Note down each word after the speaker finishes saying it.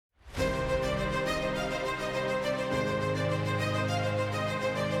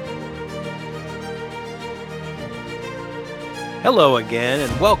Hello again,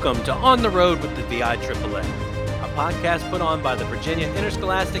 and welcome to On the Road with the VIAAA, a podcast put on by the Virginia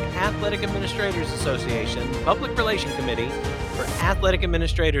Interscholastic Athletic Administrators Association Public Relation Committee for athletic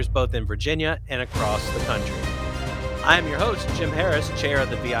administrators both in Virginia and across the country. I am your host, Jim Harris, chair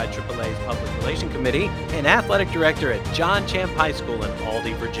of the VIAAA's Public Relation Committee and athletic director at John Champ High School in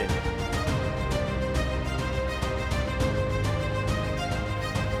Aldie, Virginia.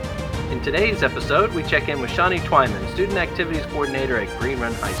 In today's episode, we check in with Shawnee Twyman, Student Activities Coordinator at Green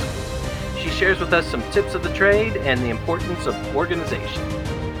Run High School. She shares with us some tips of the trade and the importance of organization.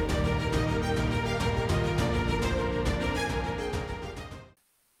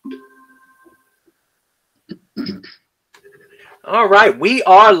 All right, we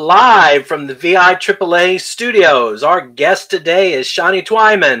are live from the VIAAA studios. Our guest today is Shawnee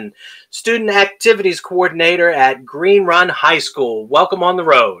Twyman, Student Activities Coordinator at Green Run High School. Welcome on the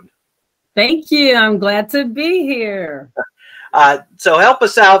road. Thank you. I'm glad to be here. So help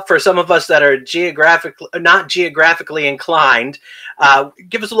us out for some of us that are not geographically inclined.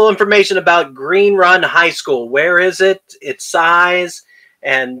 Give us a little information about Green Run High School. Where is it, its size,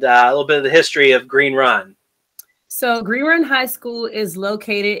 and a little bit of the history of Green Run. So Green Run High School is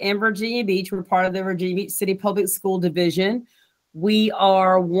located in Virginia Beach. We're part of the Virginia Beach City Public School Division. We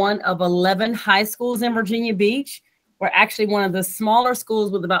are one of 11 high schools in Virginia Beach. We're actually one of the smaller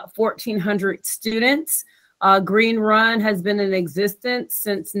schools with about 1,400 students. Green Run has been in existence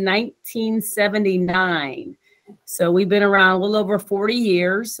since 1979. So we've been around a little over 40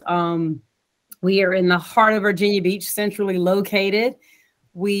 years. We are in the heart of Virginia Beach, centrally located.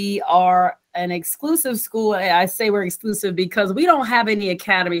 We are an exclusive school. I say we're exclusive because we don't have any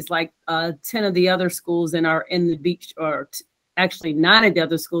academies like 10 of the other schools in the beach, or actually 9 of the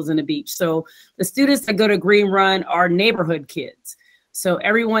other schools in the beach. So the students that go to Green Run are neighborhood kids. So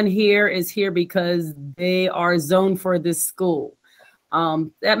everyone here is here because they are zoned for this school.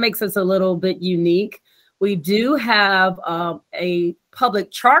 That makes us a little bit unique. We do have a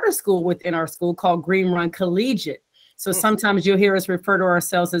public charter school within our school called Green Run Collegiate. So sometimes you'll hear us refer to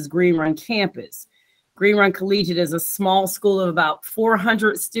ourselves as Green Run Campus. Green Run Collegiate is a small school of about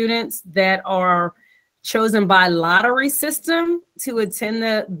 400 students that are chosen by lottery system to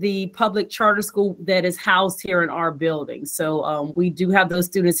attend the public charter school that is housed here in our building. So we do have those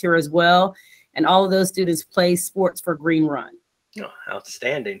students here as well. And all of those students play sports for Green Run. Oh,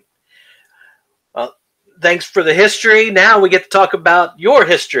 outstanding. Well, thanks for the history. Now we get to talk about your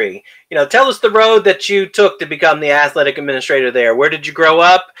history. Tell us the road that you took to become the athletic administrator there. Where did you grow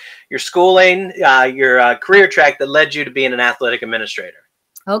up? Your schooling, your career track that led you to being an athletic administrator.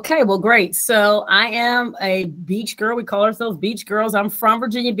 Okay, well, great. So I am a beach girl. We call ourselves beach girls. I'm from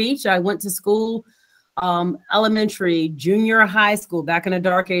Virginia Beach. I went to school, elementary, junior high school. Back in the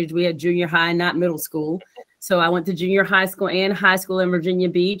dark age, we had junior high, not middle school. So I went to junior high school and high school in Virginia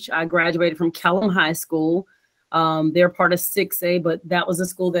Beach. I graduated from Kellum High School. They're part of 6A, but that was a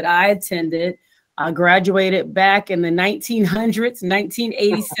school that I attended. I graduated back in the 1900s,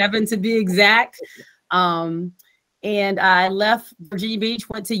 1987 to be exact. And I left Virginia Beach,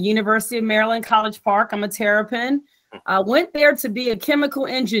 went to University of Maryland, College Park. I'm a Terrapin. I went there to be a chemical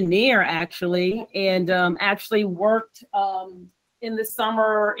engineer, actually, and actually worked in the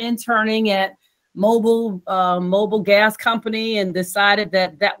summer interning at Mobile Gas Company, and decided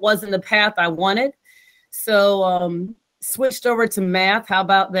that wasn't the path I wanted. So switched over to math. How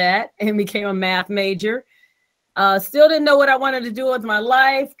about that? And became a math major. Still didn't know what I wanted to do with my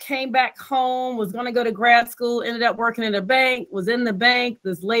life. Came back home, was going to go to grad school, ended up working in a bank, was in the bank.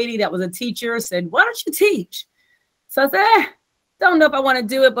 This lady that was a teacher said, "Why don't you teach?" So I said, don't know if I want to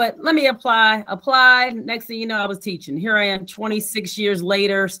do it, but let me apply. Applied. Next thing you know, I was teaching. Here I am 26 years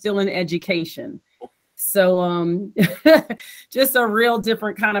later, still in education. So just a real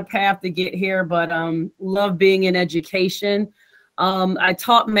different kind of path to get here, but love being in education. I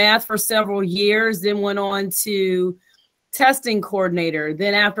taught math for several years, then went on to testing coordinator.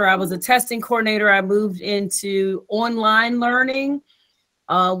 Then after I was a testing coordinator, I moved into online learning,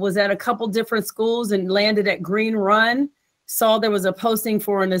 was at a couple different schools and landed at Green Run. Saw there was a posting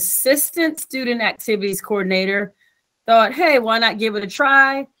for an assistant student activities coordinator. Thought, hey, why not give it a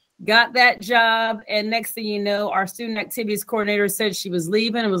try? Got that job. And next thing you know, our student activities coordinator said she was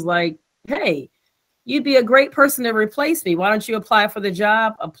leaving and was like, hey, you'd be a great person to replace me. Why don't you apply for the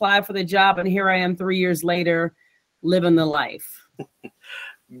job? Applied for the job, and here I am 3 years later, living the life.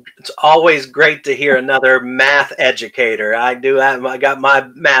 It's always great to hear another math educator. I got my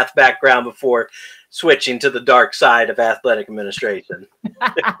math background before switching to the dark side of athletic administration.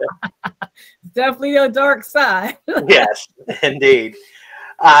 Definitely a dark side. Yes, indeed.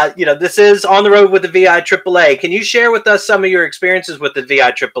 This is On the Road with the VI AAA. Can you share with us some of your experiences with the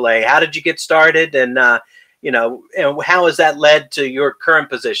VI AAA? How did you get started, and how has that led to your current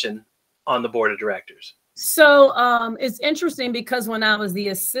position on the board of directors? So it's interesting because when I was the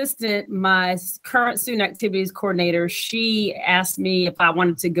assistant, my current student activities coordinator, she asked me if I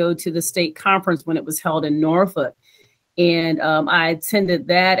wanted to go to the state conference when it was held in Norfolk. And I attended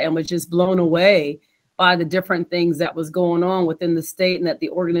that and was just blown away by the different things that was going on within the state and that the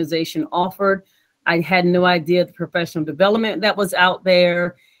organization offered. I had no idea the professional development that was out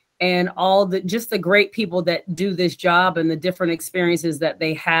there and all the just the great people that do this job and the different experiences that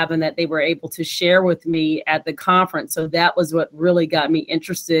they have and that they were able to share with me at the conference. So that was what really got me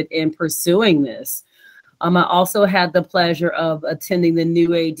interested in pursuing this. I also had the pleasure of attending the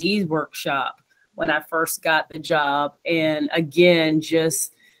new AD workshop when I first got the job. And again,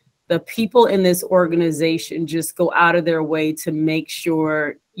 just the people in this organization just go out of their way to make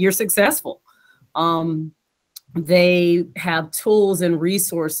sure you're successful. They have tools and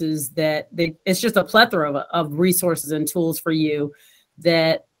resources that it's just a plethora of resources and tools for you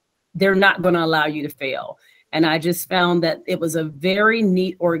that they're not going to allow you to fail. And I just found that it was a very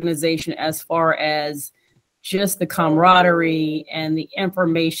neat organization as far as just the camaraderie and the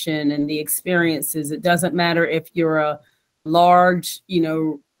information and the experiences. It doesn't matter if you're a large,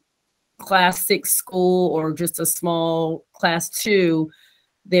 class 6 school or just a small class 2.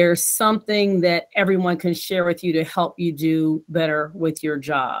 There's something that everyone can share with you to help you do better with your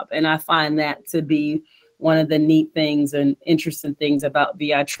job. And I find that to be one of the neat things and interesting things about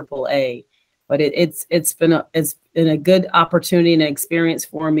VI AAA. But it's been a good opportunity and experience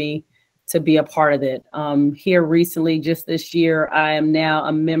for me to be a part of it. Here recently, just this year, I am now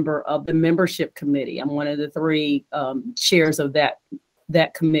a member of the membership committee. I'm one of the 3 chairs of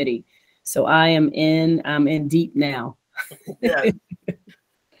that committee. So I'm in deep now. Yeah.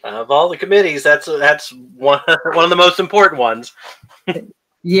 Of all the committees, that's one of the most important ones.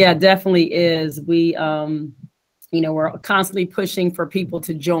 Yeah, definitely is. We, we're constantly pushing for people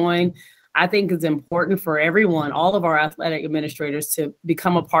to join. I think it's important for everyone, all of our athletic administrators, to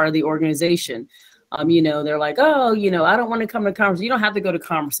become a part of the organization. They're like, oh, I don't want to come to conferences. You don't have to go to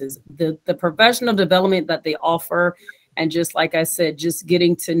conferences. The professional development that they offer, and just like I said, just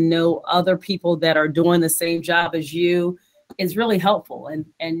getting to know other people that are doing the same job as you is really helpful.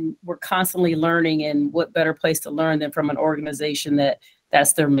 And we're constantly learning, and what better place to learn than from an organization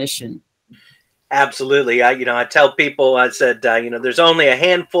that's their mission. Absolutely. I tell people, I said, there's only a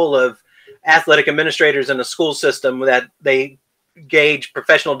handful of athletic administrators in the school system that they gauge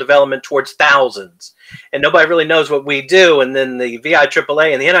professional development towards thousands, and nobody really knows what we do. And then the VI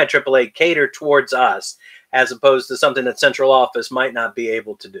AAA and the NI AAA cater towards us, as opposed to something that central office might not be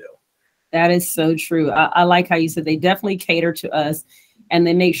able to do. That is so true. I like how you said they definitely cater to us, and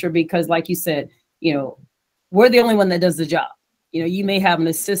they make sure, because like you said, we're the only one that does the job. You may have an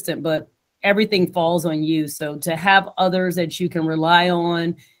assistant, but everything falls on you. So to have others that you can rely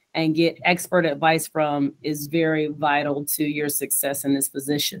on and get expert advice from is very vital to your success in this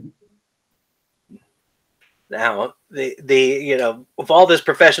position. Now, with all this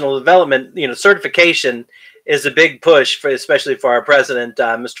professional development, certification is a big push especially for our president,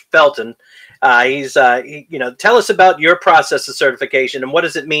 Mr. Felton. Tell us about your process of certification and what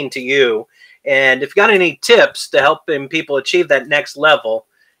does it mean to you? And if you got any tips to helping people achieve that next level,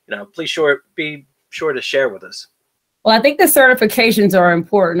 please be sure to share with us. Well, I think the certifications are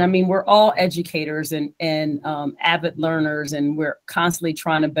important. I mean, we're all educators and avid learners, and we're constantly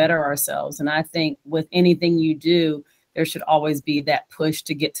trying to better ourselves. And I think with anything you do, there should always be that push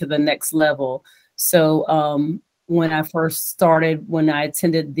to get to the next level. So when I first started, when I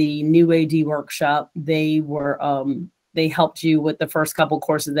attended the new AD workshop, they helped you with the first couple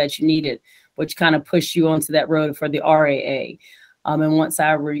courses that you needed, which kind of pushed you onto that road for the RAA. And once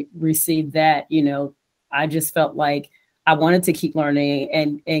I received that, I just felt like I wanted to keep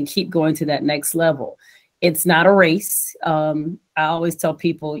learning and keep going to that next level. It's not a race. I always tell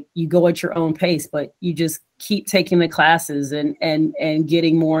people you go at your own pace, but you just keep taking the classes and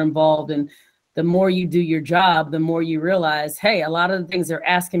getting more involved. And the more you do your job, the more you realize, hey, a lot of the things they're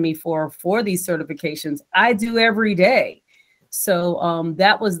asking me for these certifications, I do every day. So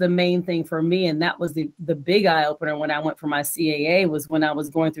that was the main thing for me. And that was the big eye opener when I went for my CAA, was when I was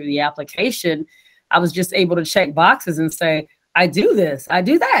going through the application. I was just able to check boxes and say, I do this, I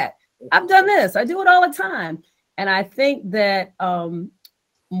do that, I've done this, I do it all the time. And I think that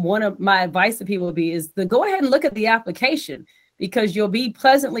one of my advice to people would be is to go ahead and look at the application, because you'll be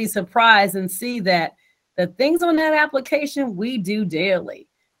pleasantly surprised and see that the things on that application we do daily.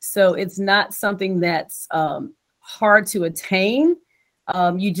 So it's not something that's hard to attain.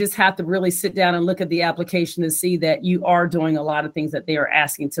 You just have to really sit down and look at the application to see that you are doing a lot of things that they are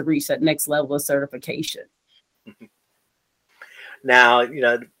asking to reach that next level of certification. Now,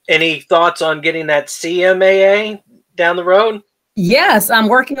 any thoughts on getting that CMAA down the road? Yes, I'm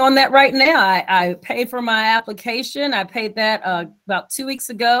working on that right now. I paid for my application. I paid that about 2 weeks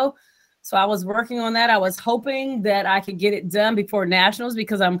ago. So I was working on that. I was hoping that I could get it done before nationals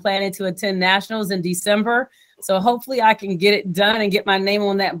because I'm planning to attend nationals in December. So hopefully I can get it done and get my name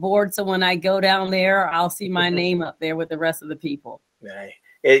on that board. So when I go down there, I'll see my name up there with the rest of the people. Right.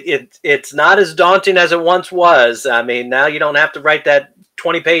 It's not as daunting as it once was. I mean, now you don't have to write that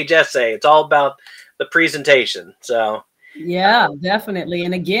 20-page essay. It's all about the presentation. So yeah, definitely.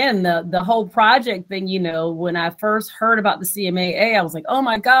 And again, the whole project thing, when I first heard about the CMAA, I was like, oh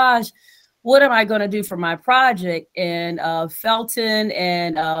my gosh, what am I going to do for my project? And Felton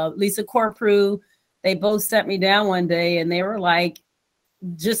and Lisa Corprew, they both sat me down one day and they were like,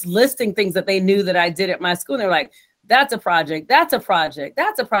 just listing things that they knew that I did at my school. And they were like, that's a project, that's a project,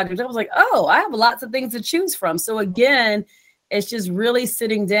 that's a project. I was like, oh, I have lots of things to choose from. So again, it's just really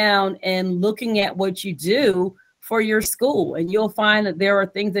sitting down and looking at what you do for your school. And you'll find that there are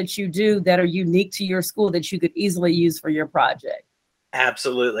things that you do that are unique to your school that you could easily use for your project.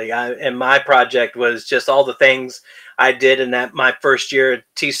 Absolutely. And my project was just all the things I did in my first year at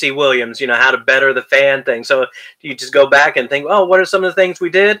TC Williams, how to better the fan thing. So you just go back and think, oh, what are some of the things we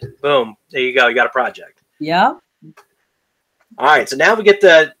did? Boom. There you go. You got a project. Yeah. All right. So now we get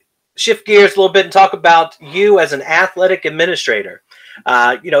to shift gears a little bit and talk about you as an athletic administrator.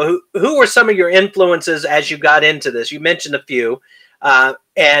 Who were some of your influences as you got into this? You mentioned a few.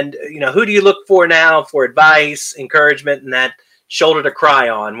 And who do you look for now for advice, encouragement, and that shoulder to cry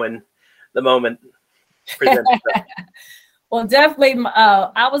on when the moment presents itself? Well, definitely.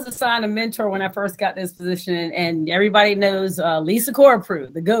 I was assigned a mentor when I first got this position, and everybody knows Lisa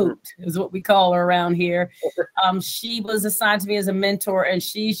Corprew, the GOAT, is what we call her around here. She was assigned to me as a mentor, and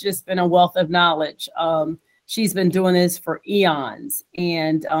she's just been a wealth of knowledge. She's been doing this for eons,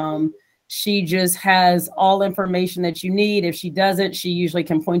 and she just has all information that you need. If she doesn't, she usually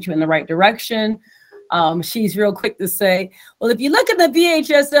can point you in the right direction. She's real quick to say, well, if you look at the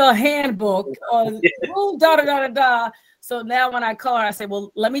VHSL handbook, rule da-da-da-da-da. So now when I call her, I say,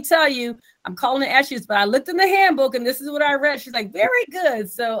 well, let me tell you, I'm calling to ask you this, but I looked in the handbook and this is what I read. She's like, very good.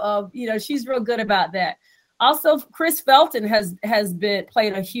 So, she's real good about that. Also, Chris Felton has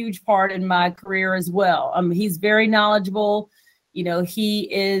played a huge part in my career as well. He's very knowledgeable.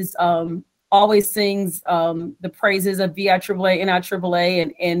 He is always sings the praises of VIAAA,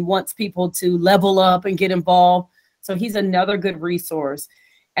 NIAAA, and wants people to level up and get involved. So he's another good resource.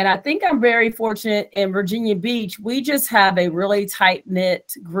 And I think I'm very fortunate in Virginia Beach. We just have a really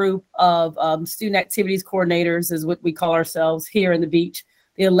tight-knit group of student activities coordinators, is what we call ourselves here in the beach.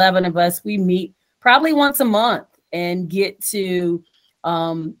 The 11 of us, we meet probably once a month and get to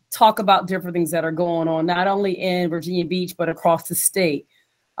talk about different things that are going on, not only in Virginia Beach, but across the state.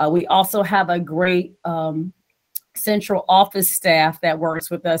 We also have a great central office staff that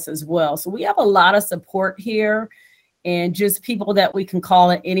works with us as well. So we have a lot of support here and just people that we can call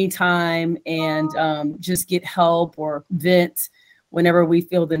at any time and just get help or vent whenever we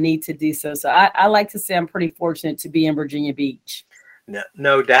feel the need to do so. So I like to say I'm pretty fortunate to be in Virginia Beach.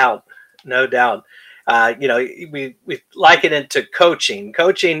 No doubt. No doubt. We liken it to coaching.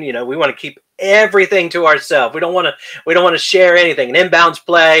 Coaching, we want to keep everything to ourselves. We don't want to share anything, an inbounds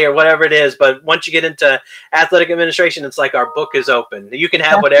play or whatever it is. But once you get into athletic administration, it's like our book is open. You can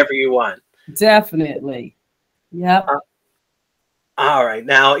have whatever you want. Definitely. Yep. All right.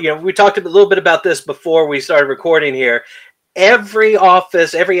 Now, we talked a little bit about this before we started recording here. Every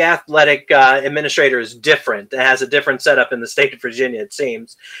office, every athletic administrator is different. It has a different setup in the state of Virginia, it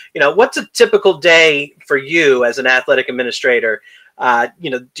seems. What's a typical day for you as an athletic administrator?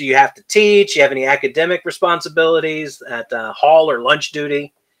 Do you have to teach? Do you have any academic responsibilities at hall or lunch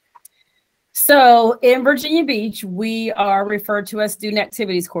duty? So in Virginia Beach, we are referred to as student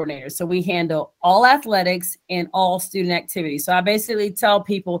activities coordinators. So we handle all athletics and all student activities. So I basically tell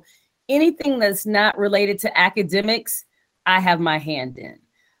people anything that's not related to academics, I have my hand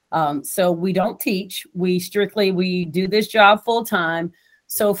in. So we don't teach. We do this job full time.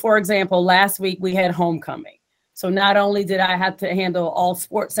 So for example, last week we had homecoming. So not only did I have to handle all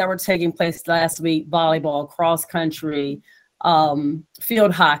sports that were taking place last week, volleyball, cross country,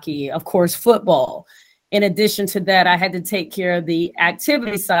 field hockey, of course, football. In addition to that, I had to take care of the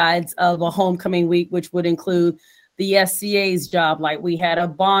activity sides of a homecoming week, which would include the SCA's job. Like we had a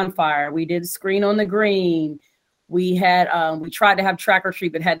bonfire, we did screen on the green. We had, we tried to have track or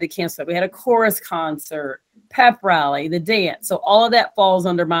treat, but had to cancel it. We had a chorus concert. pep rally, the dance. So all of that falls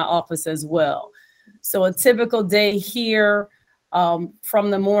under my office as well. So a typical day here, from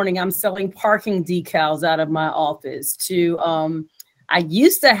the morning, I'm selling parking decals out of my office to, I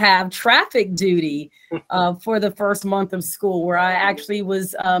used to have traffic duty for the first month of school, where I actually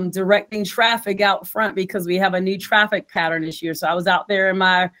was directing traffic out front because we have a new traffic pattern this year. So I was out there in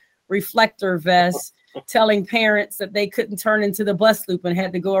my reflector vest telling parents that they couldn't turn into the bus loop and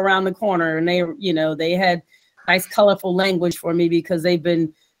had to go around the corner. And they, you know, they had nice, colorful language for me because they've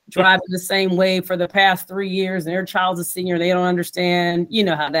been driving the same way for the past 3 years and their child's a senior. They don't understand, you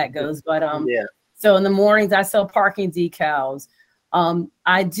know how that goes. But yeah. So in the mornings, I sell parking decals.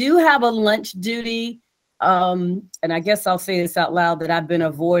 I do have a lunch duty. And I guess I'll say this out loud that I've been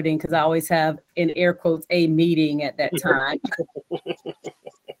avoiding because I always have, in air quotes, a meeting at that time.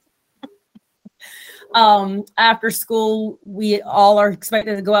 After school, we all are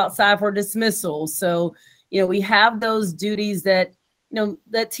expected to go outside for dismissal. So, you know, we have those duties that, you know,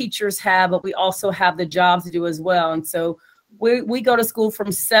 that teachers have, but we also have the jobs to do as well. And so we go to school from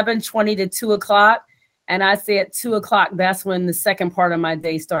 7:20 to 2 o'clock. And I say at 2 o'clock, that's when the second part of my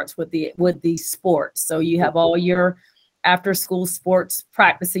day starts with the sports. So you have all your after school sports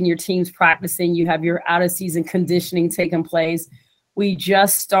practicing, your teams practicing, you have your out of season conditioning taking place. We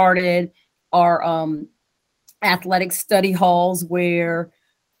just started our athletic study halls where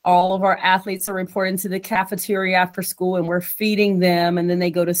all of our athletes are reporting to the cafeteria after school and we're feeding them, and then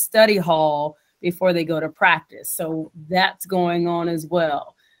they go to study hall before they go to practice. So that's going on as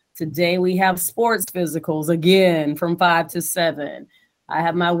well. Today we have sports physicals again from 5 to 7. I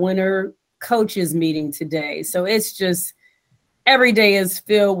have my winter coaches meeting today. So it's just, every day is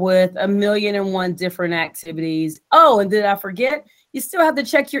filled with 1,000,001 different activities. Oh, and did I forget? You still have to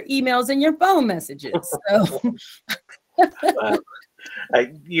check your emails and your phone messages. So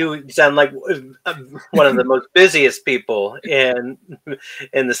you sound like one of the most busiest people in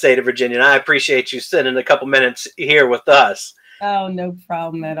the state of Virginia. And I appreciate you spending a couple minutes here with us. Oh, no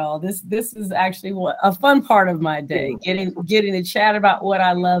problem at all. This is actually a fun part of my day, getting to chat about what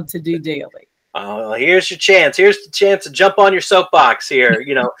I love to do daily. Oh, here's your chance. Here's the chance to jump on your soapbox here.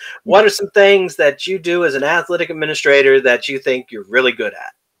 You know, what are some things that you do as an athletic administrator that you think you're really good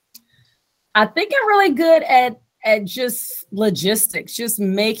at? I think I'm really good at just logistics, just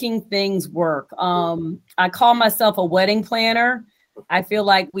making things work. I call myself a wedding planner. I feel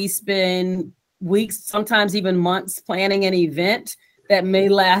like we spend weeks, sometimes even months, planning an event that may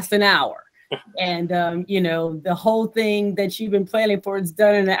last an hour. And, you know, the whole thing that you've been planning for is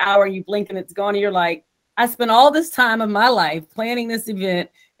done in an hour. You blink and it's gone. And you're like, I spent all this time of my life planning this event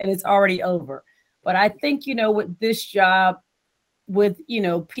and it's already over. But I think, you know, with this job, with, you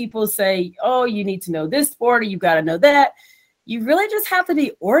know, people say, oh, you need to know this sport or you got to know that. You really just have to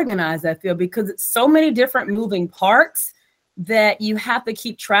be organized, I feel, because it's so many different moving parts that you have to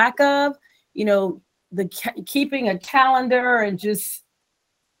keep track of. You know, keeping a calendar and just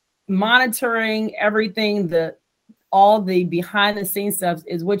monitoring everything, all the behind the scenes stuff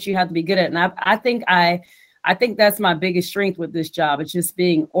is what you have to be good at. And I think that's my biggest strength with this job. It's just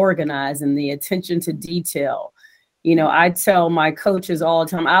being organized and the attention to detail. You know, I tell my coaches all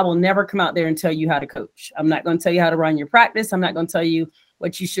the time, I will never come out there and tell you how to coach. I'm not going to tell you how to run your practice. I'm not going to tell you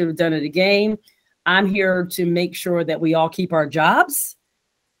what you should have done at a game. I'm here to make sure that we all keep our jobs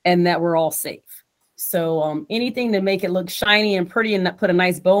and that we're all safe. So anything to make it look shiny and pretty and put a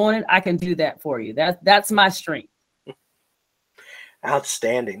nice bow on it, I can do that for you. That's my strength.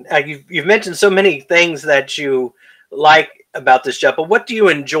 Outstanding. You've mentioned so many things that you like about this job, but what do you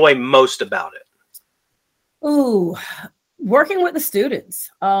enjoy most about it? Ooh, working with the students,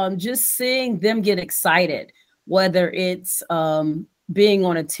 just seeing them get excited, whether it's being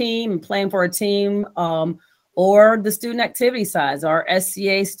on a team and playing for a team, or the student activity sides, our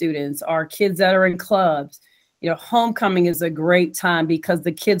SCA students, our kids that are in clubs. You know, homecoming is a great time because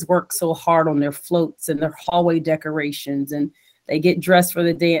the kids work so hard on their floats and their hallway decorations, and they get dressed for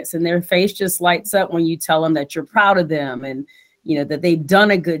the dance, and their face just lights up when you tell them that you're proud of them and, you know, that they've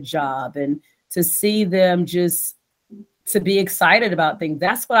done a good job. And to see them just to be excited about things,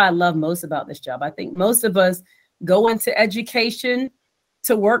 that's what I love most about this job. I think most of us go into education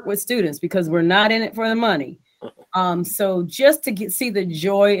to work with students because we're not in it for the money. So just to see the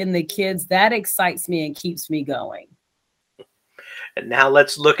joy in the kids, that excites me and keeps me going. And now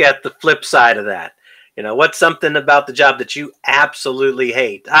let's look at the flip side of that. You know, what's something about the job that you absolutely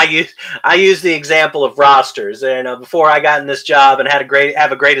hate? I use the example of rosters. And before I got in this job and have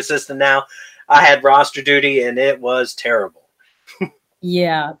a great assistant now, I had roster duty and it was terrible.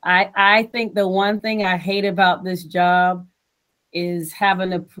 Yeah, I think the one thing I hate about this job is having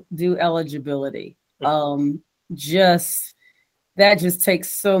to do eligibility. Just that just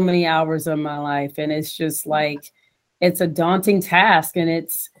takes so many hours of my life. And it's just like, it's a daunting task. And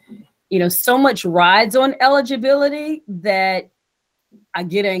it's, so much rides on eligibility that I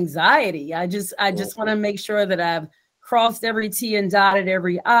get anxiety. I just want to make sure that I've crossed every T and dotted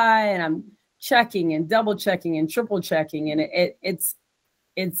every I, and I'm checking and double checking and triple checking. And it's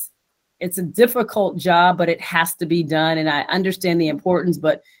a difficult job, but it has to be done. And I understand the importance,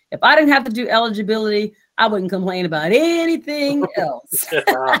 but if I didn't have to do eligibility, I wouldn't complain about anything else.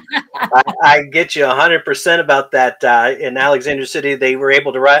 I get you 100% about that. In Alexander City, they were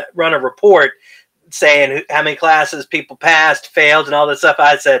able to run a report saying how many classes people passed, failed, and all this stuff.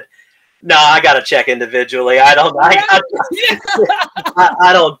 I said, no, I got to check individually. I don't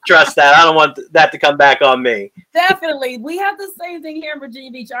trust that. I don't want that to come back on me. Definitely. We have the same thing here in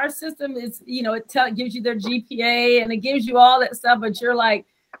Virginia Beach. Our system is, it gives you their GPA and it gives you all that stuff, but you're like,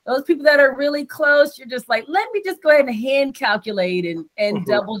 those people that are really close, you're just like, let me just go ahead and hand calculate and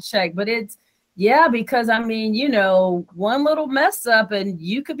double check. But it's, because one little mess up and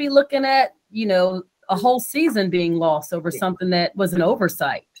you could be looking at, a whole season being lost over something that was an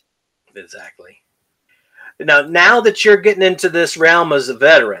oversight. Exactly. Now that you're getting into this realm as a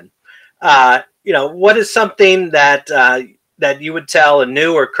veteran, what is something that you would tell a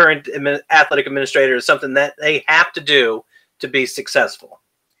new or current athletic administrator is something that they have to do to be successful?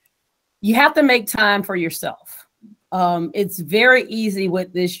 You have to make time for yourself. It's very easy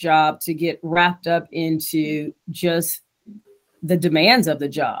with this job to get wrapped up into just the demands of the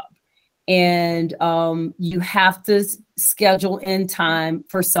job. And you have to schedule in time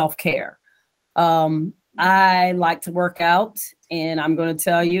for self-care. I like to work out, and I'm going to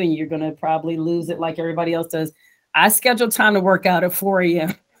tell you, and you're going to probably lose it like everybody else does. I schedule time to work out at 4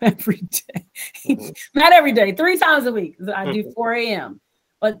 a.m. every day. Not every day, 3 times a week. I do 4 a.m.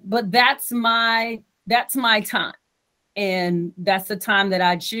 But that's my time. And that's the time that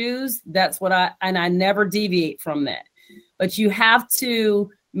I choose. That's what I never deviate from that. But you have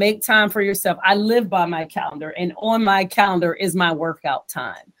to make time for yourself. I live by my calendar, and on my calendar is my workout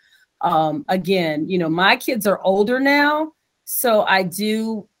time. Again, my kids are older now, so I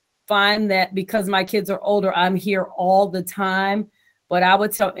do find that because my kids are older, I'm here all the time. But I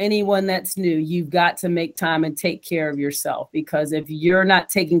would tell anyone that's new, you've got to make time and take care of yourself, because if you're not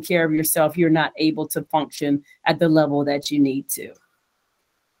taking care of yourself, you're not able to function at the level that you need to.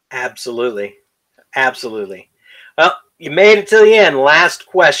 Absolutely. Absolutely. Well, you made it to the end. Last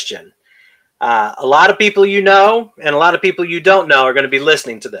question. A lot of people and a lot of people you don't know are going to be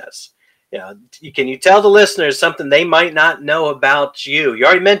listening to this. Can you tell the listeners something they might not know about you? You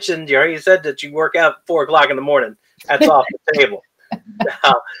already said that you work out at 4 o'clock in the morning. That's off the table.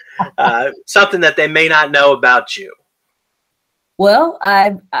 Something that they may not know about you. Well,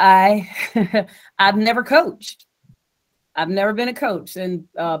 I've never coached. I've never been a coach, and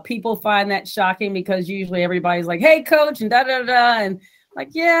people find that shocking because usually everybody's like, "Hey, coach," and da da da, and like,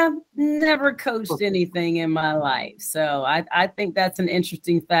 never coached anything in my life. So I think that's an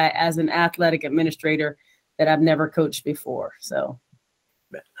interesting fact as an athletic administrator that I've never coached before. So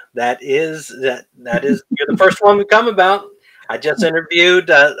that is you're the first one to come about. I just interviewed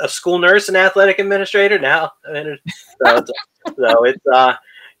a school nurse and athletic administrator now. So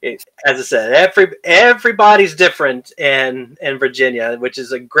it's as I said, everybody's different in Virginia, which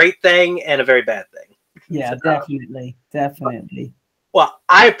is a great thing and a very bad thing. Yeah, definitely. Well,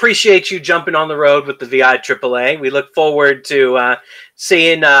 I appreciate you jumping on the road with the VIAAA. We look forward to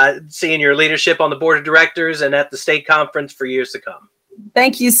seeing your leadership on the board of directors and at the state conference for years to come.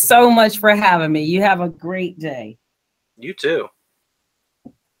 Thank you so much for having me. You have a great day. You too.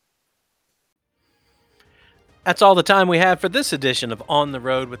 That's all the time we have for this edition of On the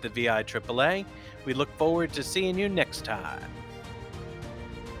Road with the VIAAA. We look forward to seeing you next time.